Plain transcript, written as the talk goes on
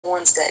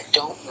ones that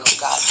don't know,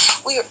 God.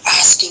 We are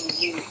asking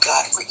you,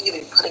 God, for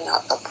even putting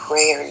out a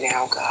prayer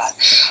now, God.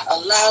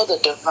 Allow the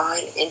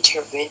divine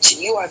intervention.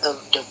 You are the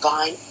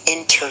divine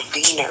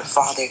intervener,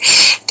 Father.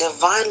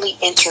 Divinely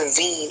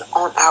intervene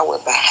on our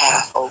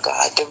behalf, oh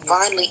God.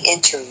 Divinely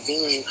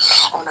intervene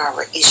on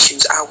our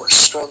issues, our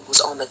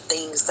struggles, on the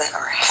things that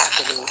are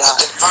happening, God.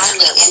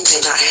 Divinely that we may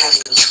not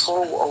have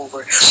control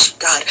over.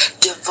 God,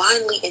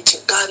 divinely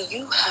God,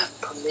 you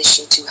have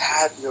permission to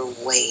have your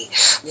way.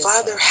 Yes,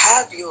 Father,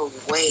 have your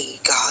way,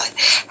 God.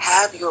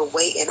 Have your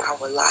way in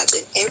our lives,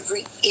 in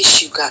every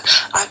issue, God.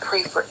 I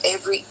pray for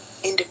every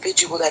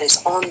individual that is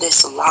on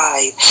this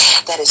live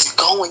that is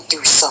going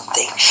through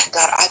something.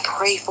 God, I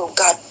pray for,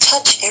 God,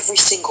 touch every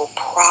single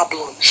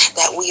problem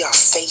that we are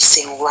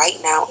facing right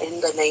now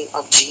in the name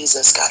of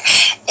Jesus, God.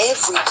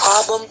 Every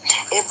problem,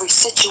 every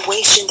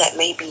situation that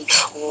may be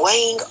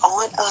weighing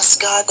on us,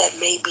 God, that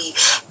may be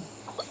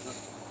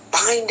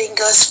binding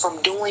us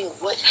from doing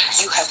what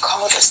you have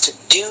called us to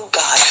do,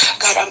 God.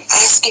 God, I'm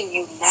asking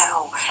you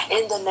now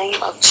in the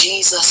name of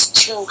Jesus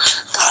to,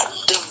 God,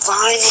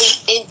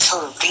 divinely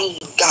intervene.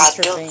 God,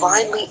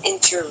 divinely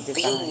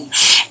intervene.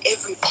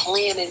 Every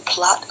plan and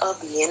plot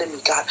of the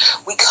enemy, God.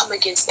 We come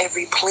against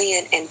every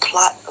plan and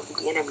plot of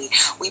the enemy.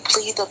 We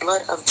plead the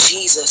blood of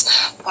Jesus.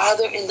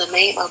 Father, in the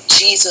name of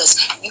Jesus,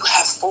 you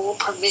have full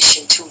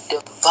permission to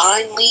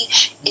divinely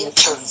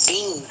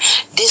intervene,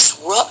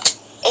 disrupt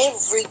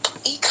every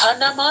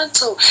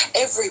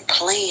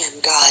plan,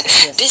 God.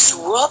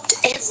 Disrupt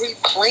every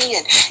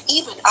plan,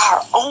 even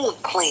our own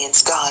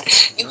plans, God.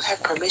 You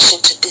have permission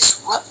to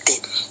disrupt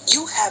it.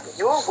 You have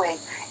your way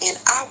in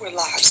our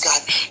lives,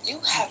 God. You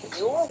have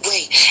your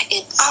way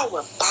in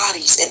our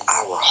bodies, in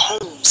our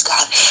homes,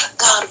 God.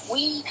 God,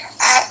 we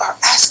are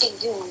asking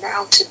you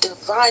now to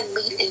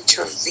divinely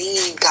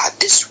intervene, God.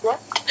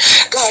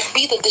 Disrupt. God,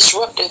 be the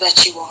disruptor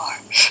that you are.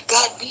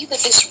 God, be the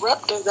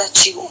disruptor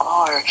that you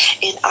are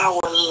in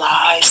our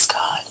lives,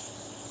 God.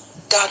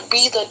 God,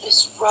 be the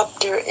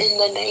disruptor in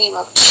the name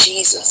of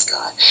Jesus,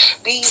 God.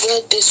 Be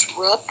the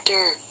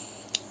disruptor.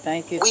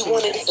 Thank you, we Jesus.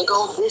 Wanted it to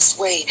go this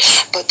way,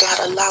 but God,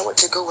 allow it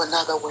to go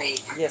another way.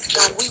 Yes,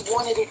 God, we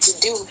wanted it to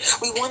do,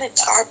 we wanted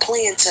our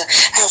plan to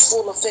have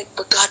full effect,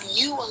 but God,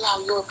 you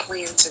allow your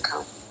plan to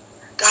come.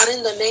 God,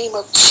 in the name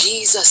of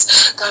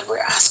Jesus, God, we're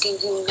asking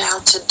you now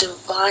to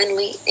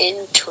divinely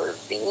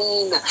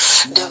intervene.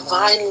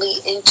 Divinely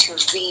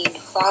intervene,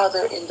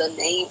 Father, in the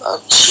name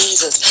of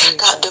Jesus.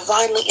 God,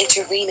 divinely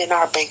intervene in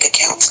our bank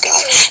accounts,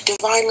 God.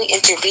 Divinely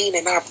intervene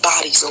in our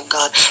bodies, oh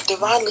God.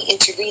 Divinely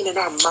intervene in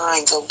our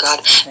minds, oh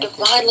God.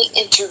 Divinely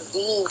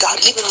intervene, God,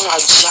 even on our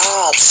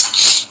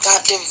jobs.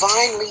 God,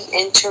 divinely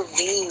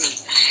intervene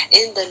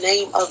in the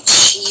name of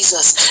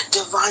Jesus.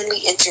 Divinely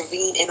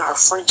intervene in our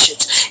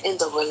friendships, in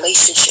the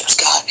relationships,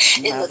 God,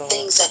 in the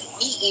things that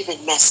we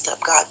even messed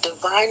up, God.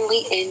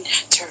 Divinely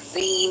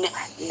intervene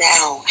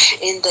now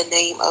in the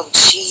name of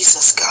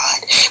Jesus,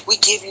 God. We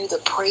give you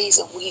the praise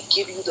and we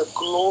give you the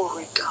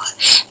glory, God.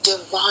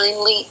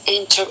 Divinely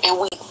and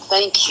we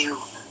thank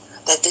you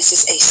that this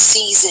is a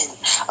season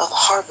of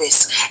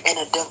harvest and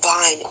a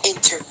divine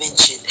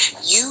intervention.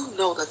 You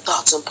know the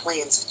thoughts and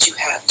plans that you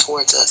have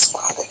towards us,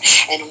 Father,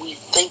 and we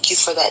thank you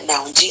for that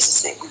now. In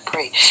Jesus' name we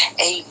pray.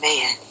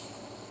 Amen.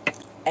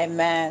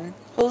 Amen.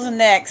 Who's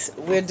next?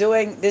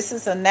 This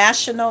is a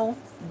National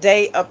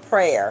Day of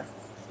Prayer.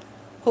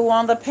 Who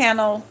on the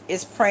panel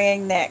is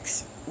praying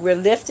next? We're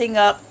lifting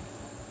up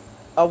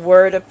a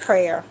word of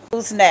prayer.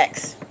 Who's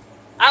next?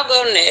 I'll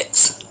go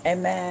next.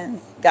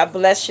 Amen. God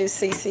bless you,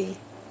 Cece.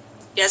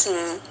 Yes,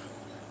 ma'am.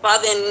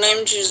 Father, in the name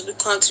of Jesus, we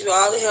come to you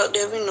all the help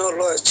that we know,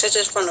 Lord. Touch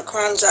us from the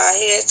crowns of our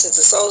heads to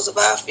the soles of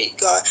our feet,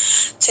 God.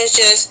 Touch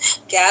us,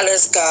 guide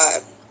us,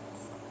 God.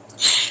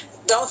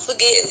 Don't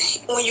forget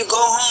when you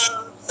go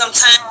home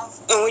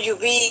sometimes and when you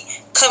be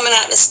coming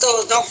out the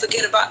stores, don't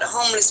forget about the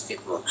homeless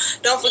people.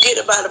 Don't forget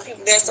about the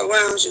people that's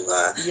around you,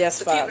 God. Yes,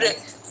 the Father. people that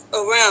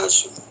around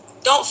you.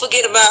 Don't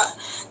forget about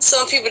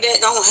some people that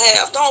don't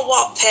have. Don't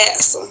walk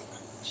past them.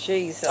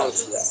 Jesus. Don't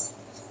do that.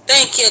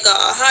 Thank you,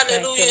 God.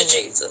 Hallelujah,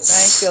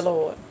 Jesus. Thank you,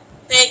 Lord.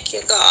 Thank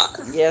you, God.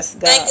 Yes,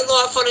 God. Thank you,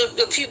 Lord, for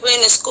the people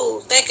in the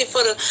school. Thank you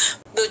for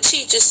the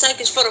teachers. Thank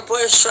you for the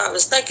bus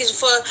drivers. Thank you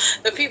for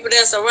the people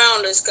that's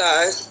around us,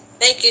 God.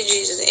 Thank you,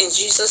 Jesus. In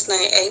Jesus'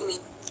 name, amen.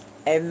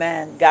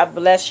 Amen. God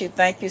bless you.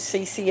 Thank you,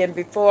 Cece. And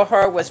before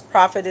her was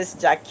Prophetess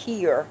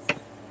Jakira.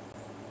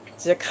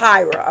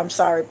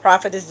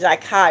 Prophetess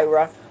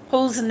Jakira.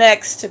 Who's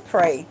next to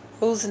pray?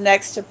 Who's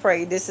next to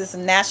pray? This is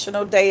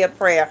National Day of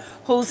Prayer.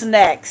 Who's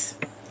next?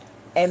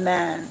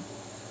 Amen.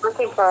 I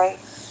can pray.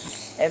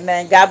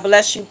 Amen. God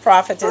bless you,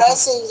 Prophetess.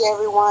 Blessings,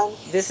 everyone.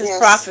 This is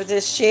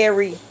Prophetess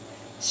Sherry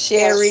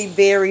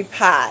Berry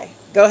Pie.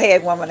 Go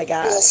ahead, woman of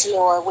God. Yes,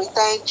 Lord. We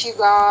thank you,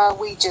 God.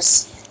 We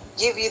just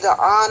give you the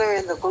honor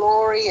and the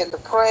glory and the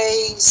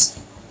praise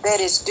that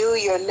is due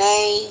your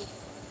name.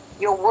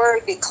 Your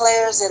word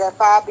declares that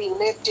if I be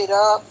lifted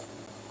up,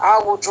 I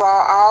will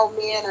draw all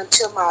men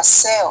unto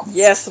myself.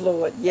 Yes,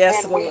 Lord.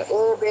 Yes, And Lord. Thank you,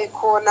 Lord.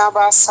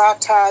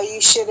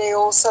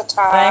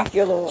 Thank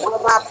you, Lord.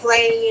 We're not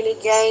playing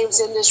any games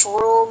in this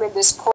room, in this